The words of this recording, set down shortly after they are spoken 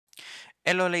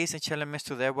Hello, ladies and gentlemen.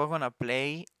 Today we're gonna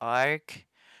play Ark.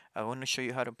 I want to show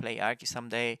you how to play Ark.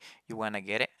 Someday you wanna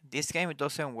get it. This game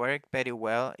doesn't work very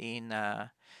well in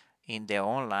the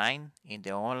online. In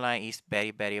the online, it's very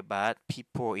bad.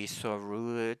 People is so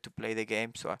rude to play the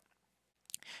game. So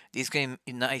this game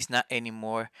is not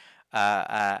anymore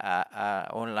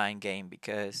online game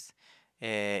because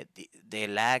the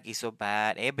lag is so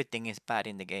bad. Everything is bad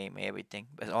in the game. Everything,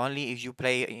 but only if you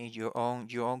play in your own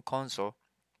console,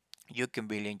 you can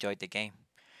really enjoy the game.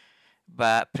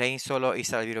 But playing solo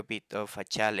is a little bit of a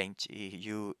challenge if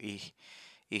you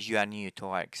are new to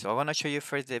Ark. So I want to show you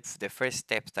first the first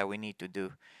steps that we need to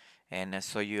do, and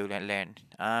so you can learn.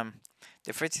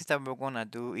 The first step we're gonna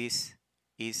do is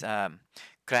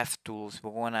craft tools.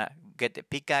 We're gonna get the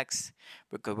pickaxe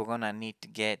because we're gonna need to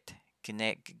get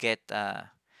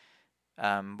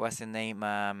what's the name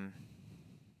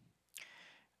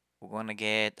we're gonna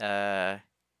get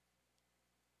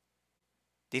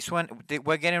this one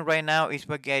we're getting right now is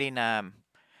we're getting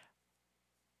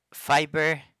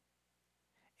fiber,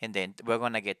 and then we're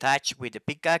gonna get touch with the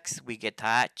pickaxe. We get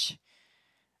touch,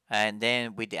 and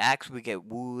then with the axe we get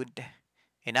wood.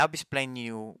 And I'll be explaining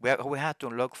you. We have to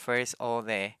unlock first all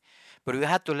the, but we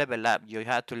have to level up. You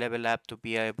have to level up to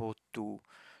be able to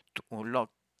unlock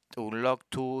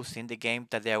tools in the game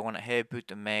that they are gonna help you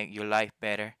to make your life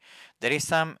better. There is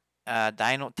some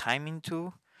dino timing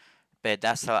too, but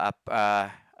that's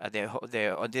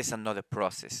there's another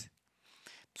process.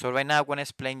 So right now I'm gonna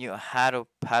explain you how to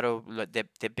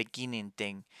the beginning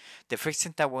thing. The first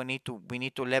thing that we need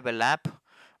to level up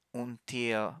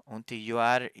until you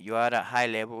are at high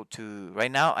level to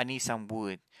right now I need some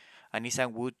wood. I need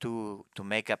some wood to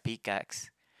make a pickaxe.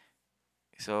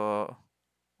 So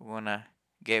we're gonna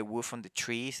get wood from the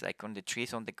trees, like on the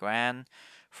trees on the ground,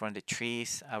 from the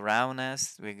trees around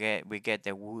us. We get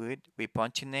the wood, we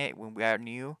punching it when we are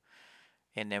new,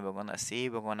 and then we're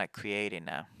gonna create it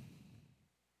now.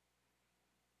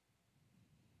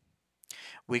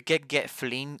 We can get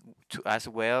flint to as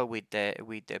well with the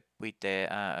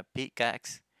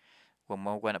pickaxe.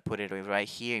 We're gonna put it right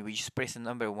here. We just press the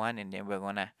number one, and then we're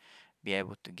gonna be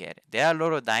able to get it. There are a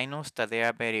lot of dinos that they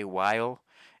are very wild,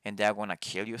 and they are gonna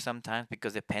kill you sometimes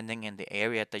because depending on the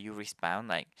area that you respawn.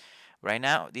 Like right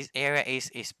now, this area is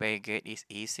very good. It's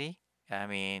easy. I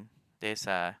mean, there's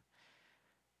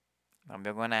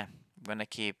we're gonna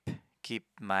keep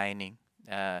mining.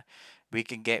 Uh, we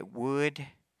can get wood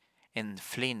and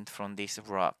flint from these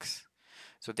rocks.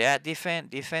 So there are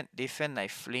different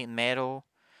like flint metal.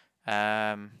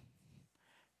 Um,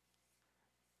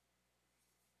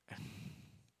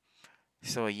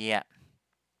 so yeah,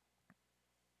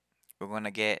 we're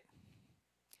gonna get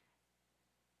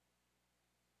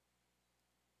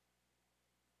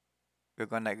we're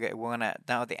gonna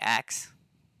now the axe.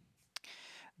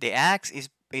 The axe is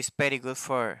very good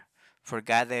for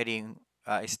gathering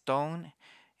stone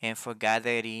and for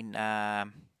gathering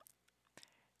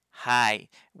high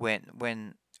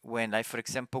when like for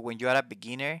example when you are a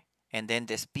beginner, and then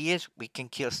the spears we can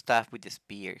kill stuff with the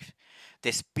spears.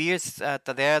 The spears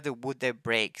they are the wood that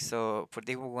break. So for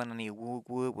this we're gonna need wood.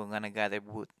 We're gonna gather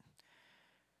wood.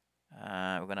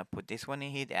 We're gonna put this one in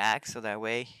here, the axe, so that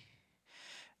way.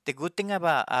 The good thing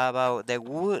about the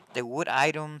wood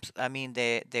items, I mean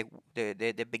the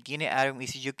beginner item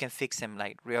is you can fix them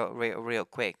like real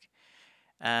quick.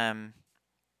 Um,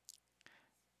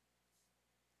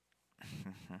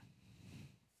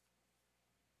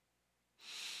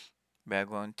 we're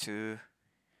going to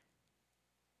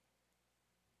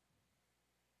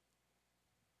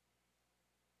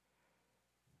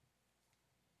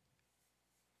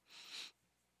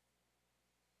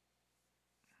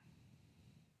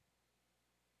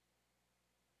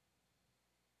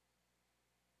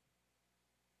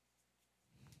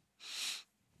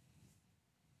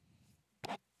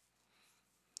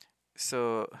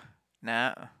so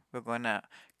now we're gonna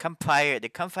campfire. The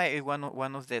campfire is one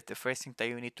of the first things that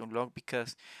you need to unlock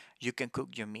because you can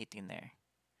cook your meat in there.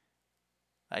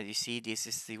 As you see, this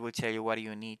is it will tell you what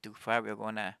you need to fire. We're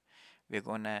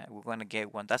gonna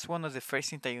get one. That's one of the first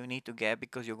things that you need to get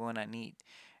because you're gonna need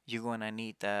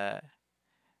to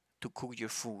cook your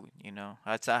food.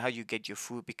 That's how you get your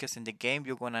food because in the game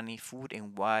you're gonna need food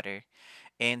and water,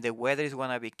 and the weather is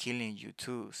gonna be killing you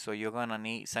too. So you're gonna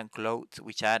need some clothes,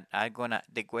 which I gonna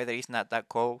the weather is not that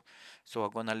cold, so I'm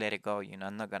gonna let it go.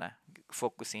 I'm not gonna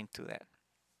focus into that.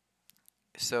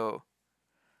 So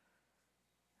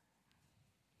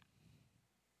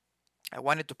I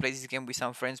wanted to play this game with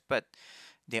some friends, but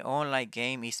the online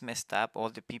game is messed up.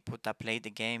 All the people that play the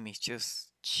game is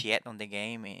just shit on the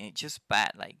game, and it's just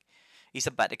bad. Like it's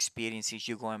a bad experience if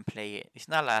you go and play it. It's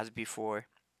not like as before.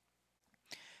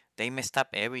 They messed up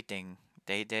everything.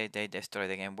 They destroyed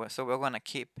the game. So we're gonna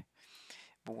keep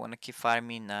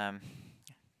farming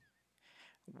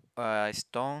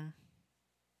stone.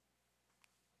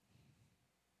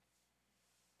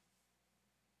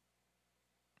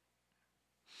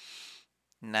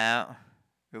 Now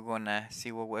we're gonna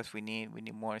see what else we need. We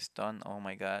need more stone. Oh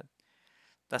my god,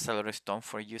 that's a lot of stone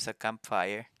for use a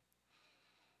campfire.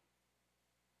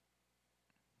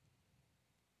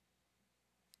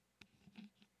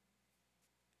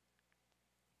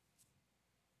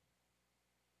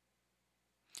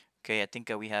 Okay, I think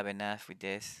we have enough with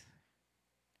this.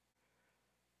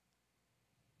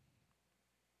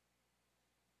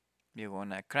 We're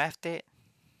gonna craft it.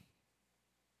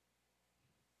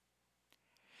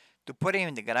 To put it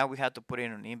in the ground, we have to put it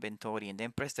in inventory and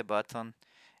then press the button,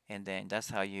 and then that's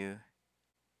how you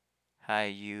how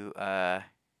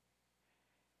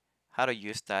to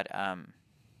use that.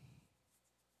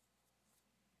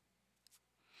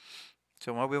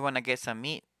 So when we wanna get some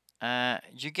meat,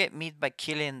 you get meat by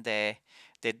killing the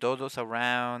dodos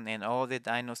around and all the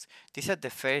dinos. These are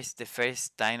the first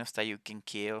dinos that you can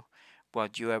kill while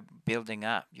you are building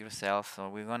up yourself. So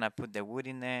we're gonna put the wood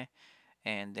in there,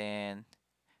 and then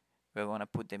we're gonna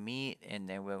put the meat, and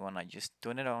then we're gonna just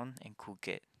turn it on and cook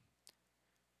it.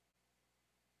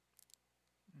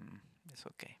 That's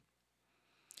okay.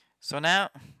 So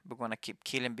now we're gonna keep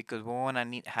killing because we wanna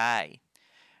need high.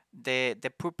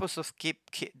 The purpose of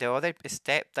the other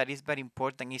step that is very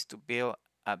important is to build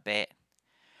a bed,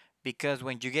 because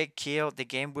when you get killed, the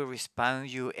game will respawn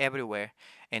you everywhere,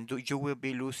 and you will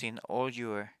be losing all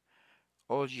your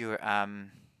all your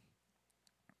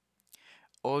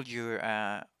all your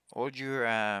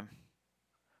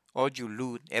all your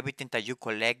loot, everything that you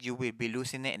collect. You will be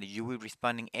losing it, and you will be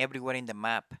respawning everywhere in the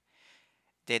map.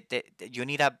 That you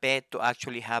need a bed to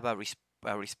actually have a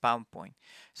respawn point.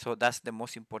 So that's the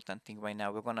most important thing right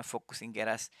now. We're gonna focus and get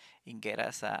us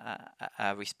a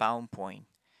respawn point.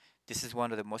 This is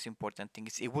one of the most important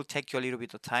things. It will take you a little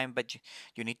bit of time, but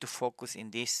you need to focus in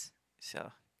this.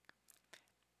 So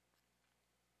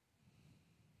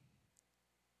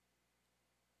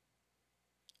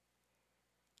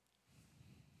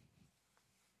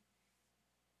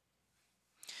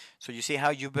you see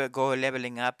how you go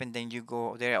leveling up, and then you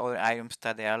go. There are other items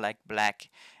that they are like black,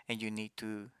 and you need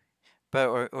to.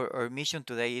 But our mission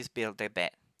today is build a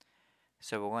bed.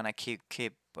 So we're gonna keep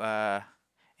and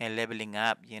leveling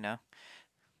up.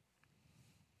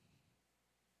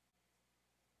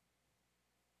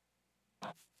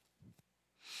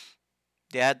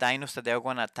 There are dinos that they're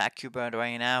gonna attack you, but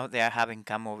right now they haven't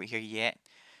come over here yet.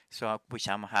 So which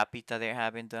I'm happy that they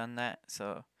haven't done that.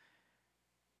 So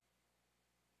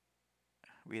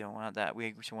we don't want that.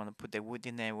 We just want to put the wood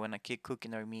in there. We want to keep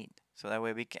cooking our meat, so that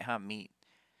way we can have meat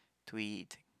to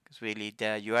eat. Because really,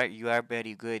 you are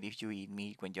very good if you eat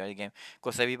meat when you're in the game.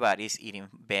 Because everybody's eating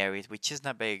berries, which is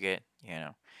not very good.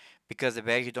 Because the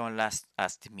berries don't last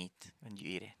as the meat when you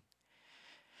eat it.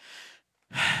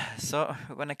 So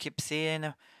we're gonna keep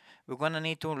seeing. We're gonna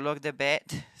need to unlock the bed.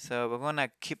 So we wanna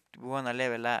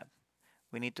level up.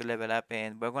 We need to level up,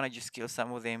 and we're gonna just kill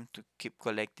some of them to keep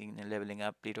collecting and leveling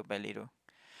up little by little.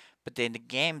 But in the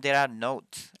game, there are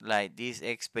notes like this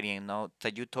experience note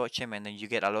that you touch them, and then you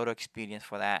get a lot of experience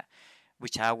for that,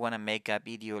 which I wanna make a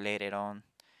video later on.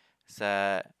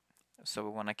 So, so we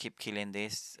wanna keep killing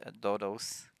these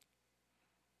dodos.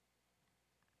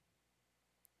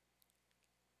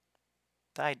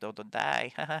 Die, dodo,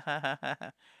 die!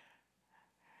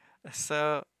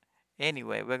 So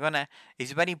anyway, we're gonna.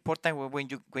 It's very important when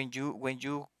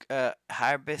you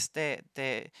harvest the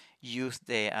use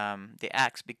the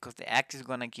axe, because the axe is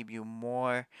gonna give you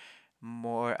more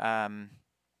height.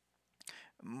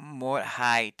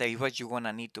 That is what you're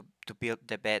gonna need to build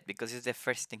the bed, because it's the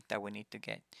first thing that we need to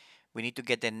get. We need to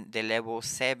get the level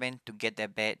 7 to get the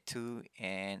bed too,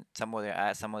 and some other.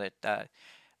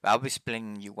 I'll be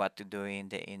explaining you what to do in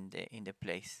the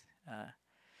place.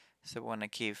 So we wanna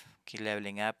keep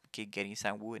leveling up, keep getting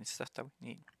some wood and stuff that we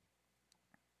need.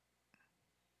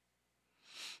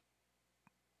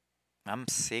 I'm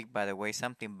sick, by the way.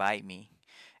 Something bite me,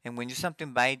 and when you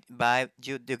something bite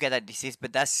you get a disease.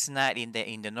 But that's not in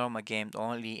the normal game.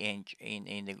 Only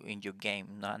in your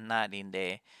game, not in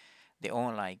the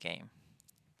online game.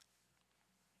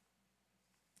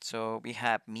 So we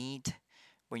have meat.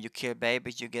 When you kill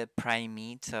babies, you get prime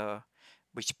meat. So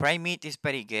which prime meat is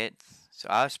pretty good. So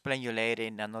I'll explain you later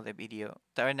in another video.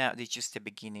 Right now, this is just the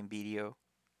beginning video.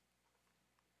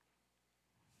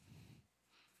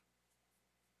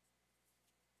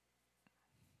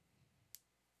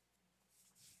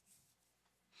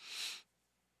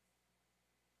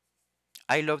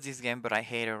 I love this game, but I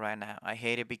hate it right now. I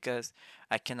hate it because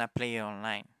I cannot play it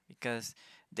online because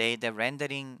the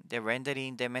rendering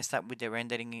they messed up with the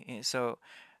rendering. So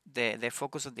the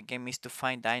focus of the game is to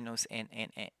find dinos and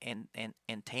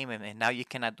tame them, and now you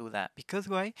cannot do that because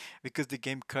why? Because the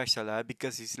game crashed a lot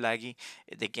because it's laggy.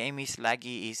 The game is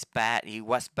laggy. It's bad. It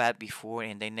was bad before,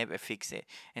 and they never fix it,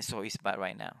 and so it's bad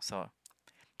right now. So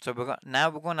now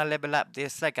we're gonna level up.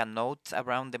 There's like a note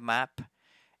around the map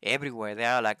everywhere. They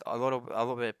are like all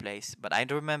over the place. But I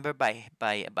don't remember by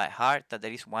heart that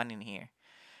there is one in here.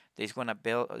 There's gonna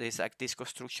build. There's like this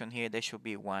construction here. There should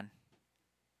be one.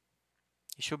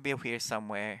 It should be up here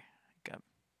somewhere.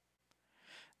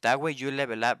 That way you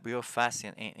level up real fast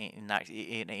in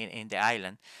the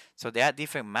island. So there are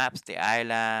different maps. The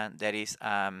island. There is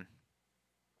the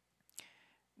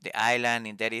island,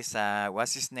 and there is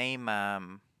what's his name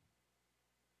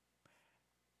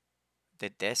the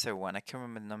desert one. I can't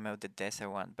remember the name of the desert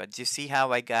one. But you see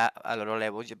how I got a lot of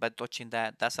levels by touching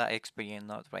that? That's an experience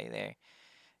note right there.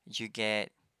 You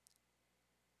get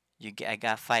I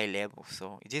got 5 levels,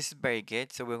 so this is very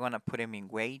good. So we're gonna put him in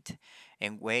weight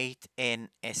and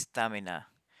stamina.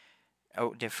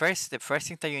 Oh, the first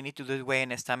thing that you need to do is weight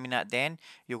and stamina. Then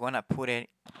you're gonna put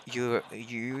it your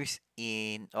use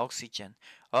in oxygen.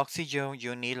 Oxygen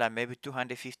you need like maybe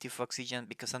 250 for oxygen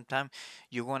because sometimes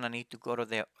you're gonna need to go to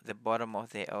the bottom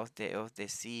of the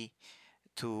sea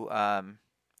to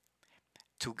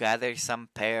gather some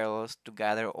pearls, to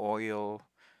gather oil,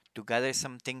 to gather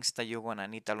some things that you're gonna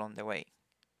need along the way.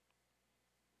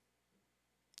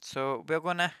 So we're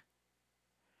gonna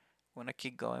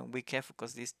keep going. Be careful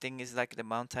because this thing is like the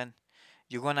mountain.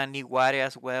 You're gonna need water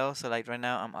as well. So like right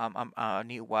now, I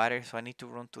need water, so I need to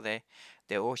run to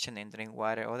the ocean and drink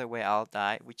water. Otherwise, I'll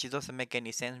die. Which it doesn't make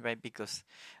any sense, right? Because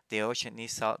the ocean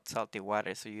needs salty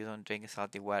water, so you don't drink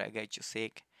salty water, get you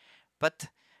sick. But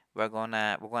we're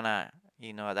gonna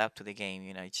adapt to the game.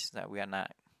 It's just that we are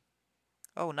not.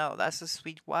 Oh no, that's a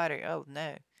sweet water. Oh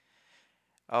no.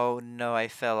 Oh no, I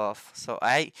fell off. So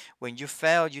when you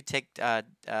fell, you take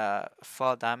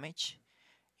fall damage,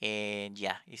 and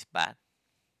yeah, it's bad.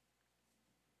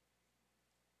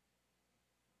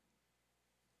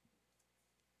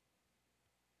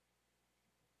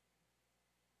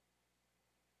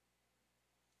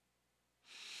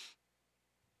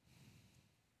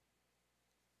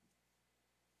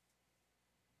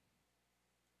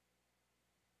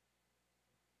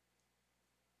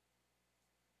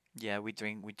 Yeah, we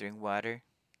drink water,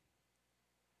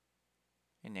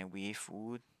 and then we eat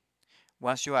food.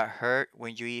 Once you are hurt,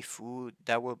 when you eat food,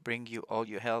 that will bring you all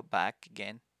your health back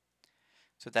again.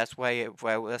 So that's why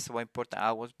important.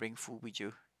 Always bring food with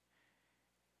you.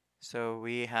 So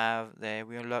we're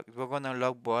gonna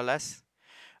unlock bolas.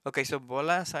 Okay, so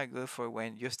bolas are good for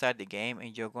when you start the game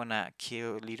and you're gonna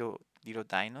kill little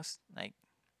dinos like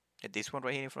this one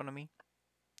right here in front of me.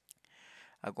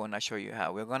 I'm gonna show you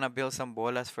how. We're gonna build some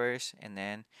bolas first, and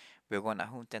then we're gonna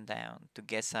hunt them down to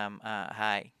get some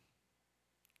high.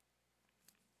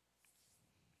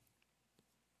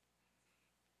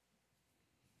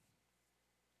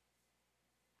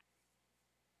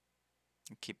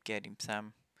 Keep getting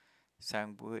some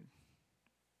wood.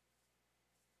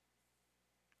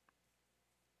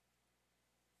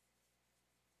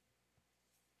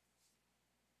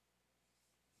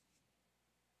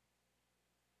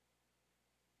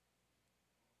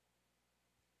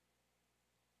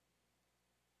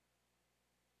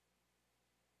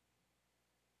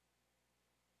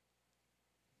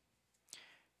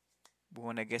 We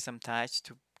wanna get some ties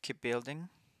to keep building.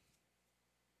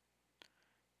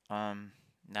 Um,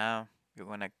 Now we're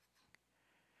gonna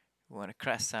we wanna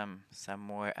craft some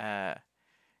more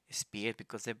spears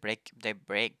because they break,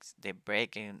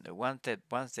 and once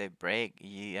they break,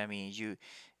 I mean you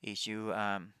if you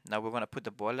now we're gonna put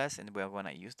the bolas, and we're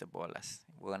gonna use the bolas.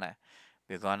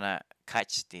 We're gonna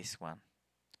catch this one,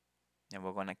 and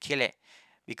we're gonna kill it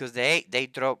because they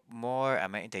drop more. I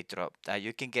mean they drop that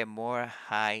you can get more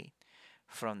high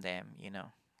from them.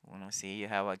 Wanna see you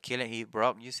have a killer. He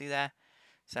broke. You see that?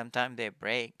 Sometimes they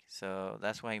break, so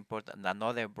that's why important.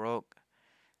 Another broke.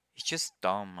 It's just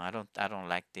dumb. I don't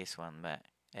like this one, but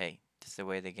hey, that's the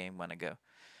way the game wanna go.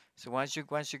 So once you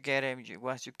get him,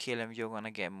 once you kill him, you're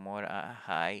gonna get more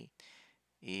high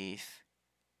if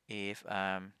you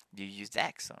use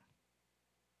that. So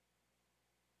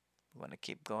we wanna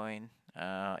keep going.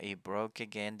 It broke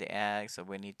again the axe, so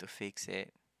we need to fix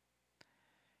it.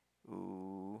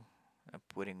 Ooh, I'm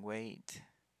putting weight.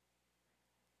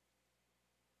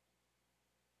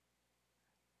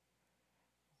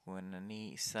 We're gonna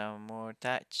need some more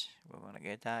touch. We're gonna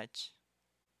get touch.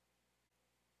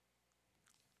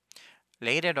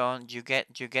 Later on, you get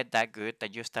that good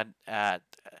that you start uh,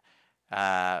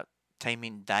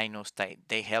 taming dinos that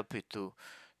they help you to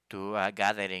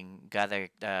gather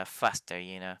faster,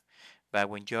 you know. But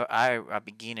when you are a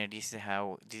beginner, this is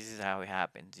how it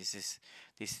happens. This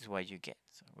is what you get.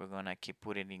 So we're gonna keep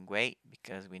putting in weight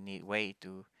because we need weight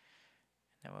to.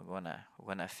 And we're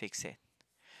gonna fix it.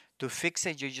 To fix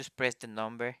it, you just press the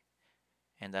number,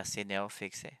 and that's it. They'll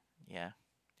fix it. Yeah,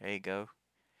 there you go.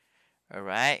 All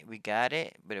right, we got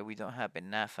it, but we don't have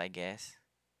enough, I guess.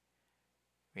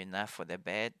 We're enough for the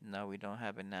bed. No, we don't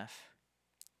have enough.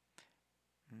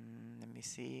 Let me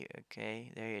see.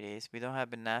 Okay, there it is. We don't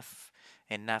have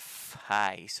enough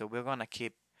high, so we're gonna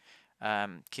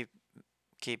um keep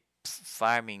keep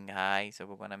farming high. So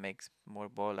we're gonna make more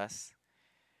bolas.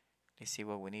 Let's see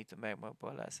what we need to make more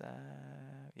bolas.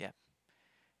 Yeah,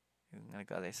 we're gonna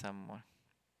gather some more.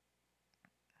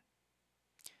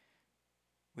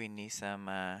 We need some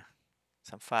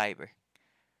fiber.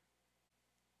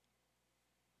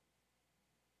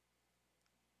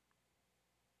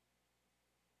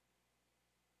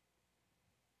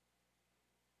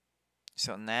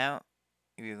 So now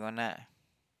we're gonna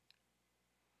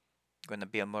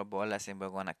build more bolas and we're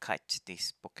gonna catch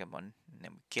this Pokemon and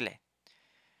then we kill it.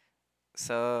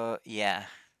 So yeah,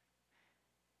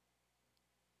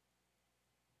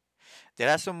 there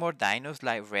are some more dinos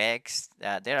like Rex.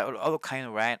 There are all kind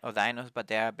of of dinos, but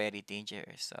they are very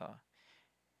dangerous. So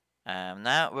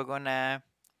now we're going to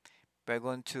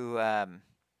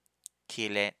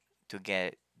kill it to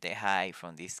get the high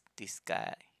from this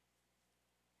guy.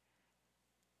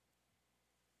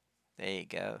 There you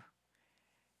go.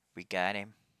 We got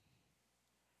him.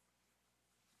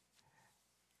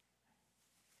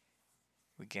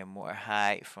 We get more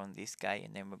high from this guy,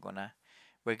 and then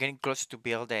we're getting close to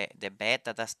build the bed.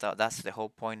 That's the whole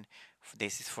point.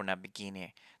 This is for a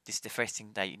beginner. This is the first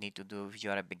thing that you need to do if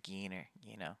you're a beginner.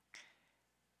 You know.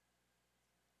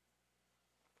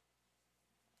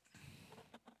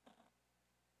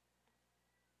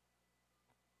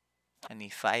 I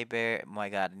need fiber. My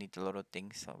God, I need a lot of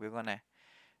things. So we're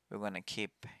gonna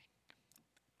keep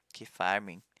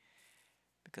farming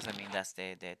because I mean that's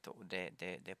the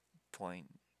point.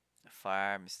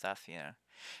 Farm stuff. You know.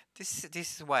 This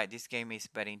is why this game is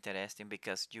very interesting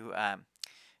because you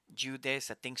there's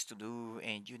a things to do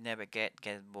and you never get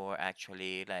bored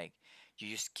actually, like you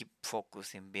just keep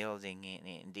focusing building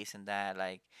and this and that,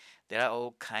 like there are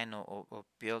all kind of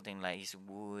building, like it's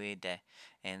wood,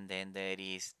 and then there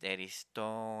is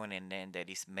stone, and then there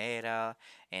is metal,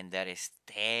 and there is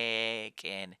tech,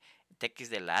 and tech is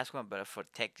the last one, but for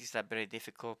tech is a very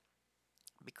difficult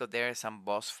because there are some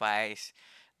boss fights,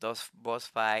 those boss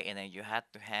fight, and then you had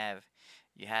to have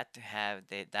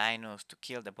the dinos to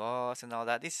kill the boss and all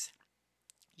that. This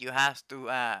you have to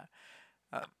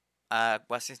uh,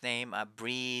 what's his name?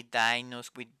 Breed dinos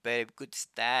with very good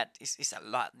stat. It's a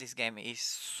lot. This game is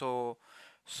so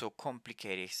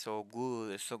complicated, so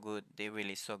good, so good. They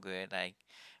really so good. Like,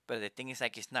 but the thing is,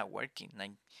 like, it's not working.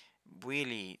 Like,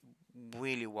 really,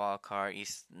 really, Wildcard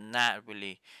is not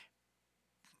really.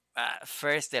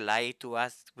 First, they lied to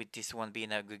us with this one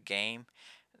being a good game.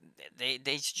 They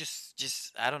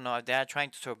just I don't know. They are trying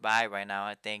to survive right now,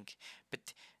 I think,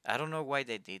 but I don't know why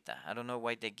they did that. I don't know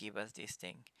why they give us this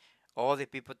thing. All the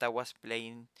people that was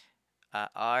playing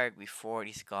Ark before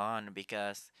is gone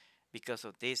because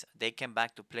of this. They came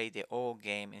back to play the old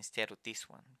game instead of this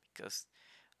one because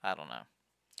I don't know.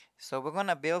 So we're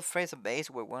gonna build first a base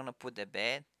where we're gonna put the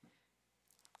bed.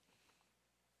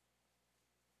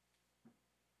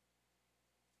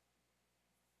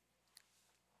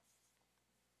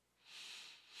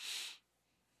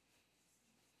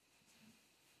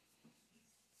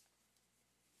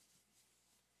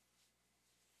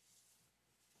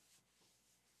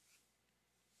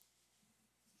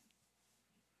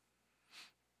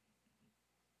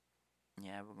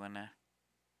 Yeah, we're gonna.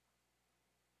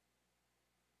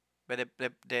 But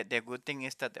the good thing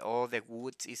is that all the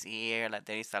woods is here. Like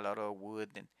there is a lot of wood,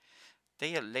 and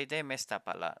they messed up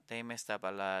a lot. They messed up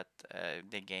a lot.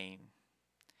 The game.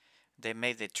 They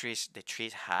made the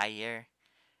trees higher,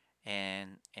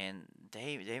 and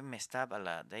they messed up a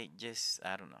lot. They just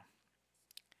I don't know.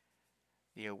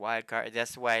 The wild card.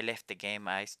 That's why I left the game.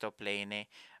 I stopped playing it.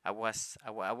 I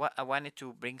wanted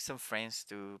to bring some friends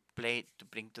to play to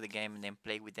bring to the game and then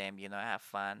play with them. Have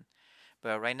fun.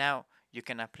 But right now you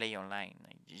cannot play online.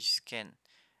 Like, you just can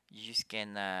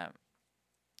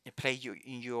play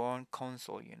in your own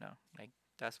console. Like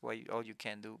that's all you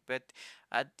can do. But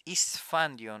it's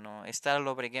fun. Start all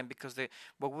over again because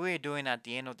what we were doing at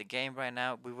the end of the game right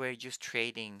now, we were just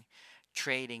trading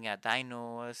trading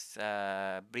dinos,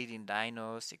 breeding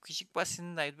dinos, which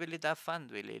wasn't like really that fun.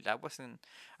 Really, that wasn't.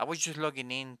 I was just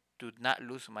logging in to not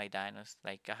lose my dinos.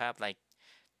 Like I have like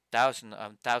thousands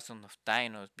of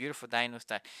dinos, beautiful dinos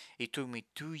that it took me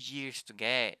 2 years to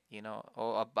get.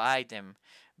 Or buy them,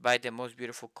 buy the most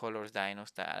beautiful colors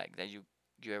dinos that you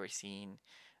ever seen.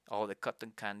 All the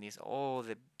cotton candies, all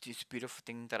the these beautiful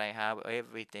things that I have,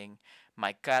 everything.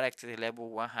 My character level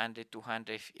 100,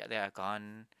 200, yeah, they are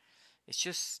gone. It's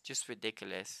just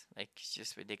ridiculous. Like it's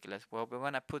just ridiculous. Well, we're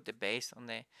gonna put the base on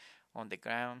the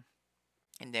ground,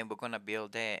 and then we're gonna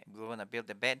build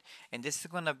the bed, and this is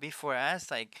gonna be for us.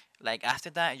 Like after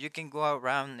that, you can go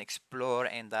around, explore,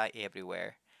 and die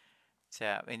everywhere.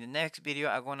 So in the next video,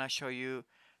 I'm gonna show you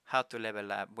how to level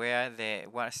up. What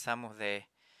are some of the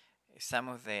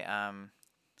um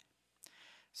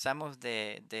some of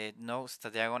the notes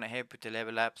that they are gonna help you to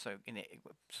level up, so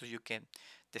you can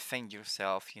defend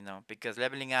yourself. Because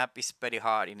leveling up is pretty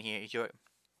hard in here.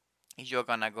 You're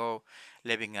gonna go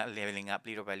leveling up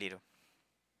little by little.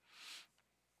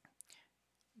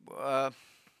 Uh,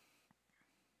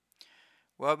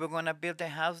 well, we're gonna build the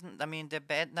house. I mean the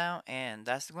bed now, and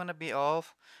that's gonna be all.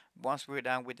 Once we're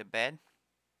done with the bed,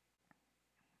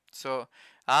 so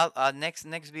our next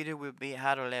video will be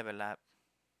how to level up.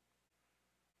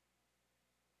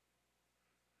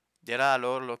 There are a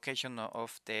lot of location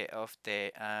of the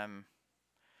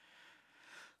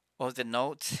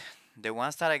notes. The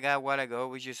ones that I got a while ago,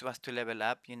 which just was to level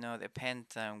up.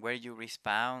 Depends on where you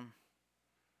respawn.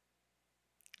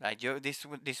 Like this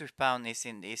respawn is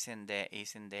in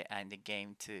the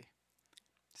game too.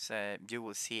 So you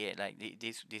will see it. Like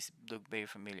this look very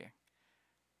familiar.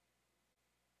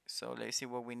 So let's see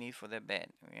what we need for the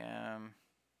bed.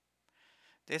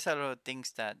 There's a lot of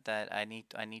things that I need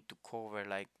to cover,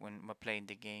 like when we're playing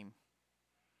the game.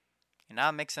 And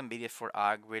I'll make some videos for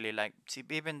ARG. Really, like, see,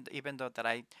 even though that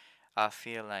I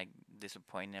feel like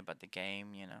disappointed about the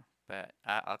game, but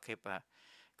I'll keep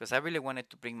because I really wanted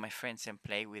to bring my friends and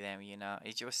play with them.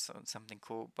 It's just something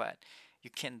cool, but you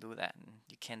can't do that.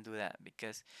 You can't do that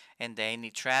because, and then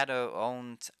Nitrado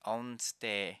owns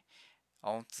the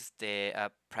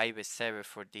private server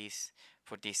for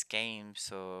this game.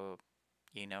 So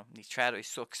Nitrado is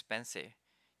so expensive.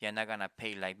 You're not gonna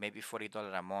pay like maybe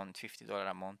 $40 a month, $50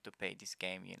 a month to pay this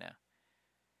game.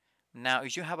 Now,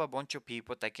 if you have a bunch of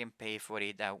people that can pay for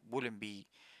it, that wouldn't be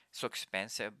so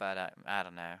expensive. But I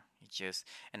don't know. It's just,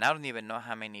 and I don't even know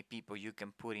how many people you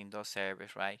can put in those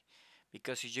servers, right?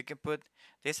 Because if you can put,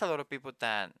 there's a lot of people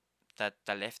that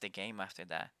left the game after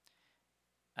that.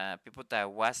 People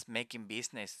that was making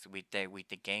business with the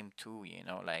game too,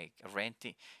 like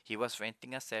renting. He was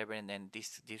renting a server, and then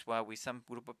this was with some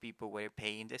group of people were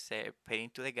paying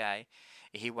to the guy.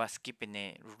 He was keeping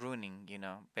it running,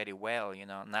 very well,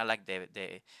 not like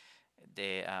the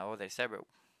other server.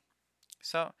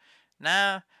 So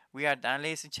now we are done,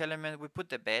 ladies and gentlemen. We put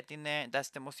the bed in there. That's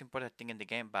the most important thing in the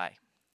game. Bye.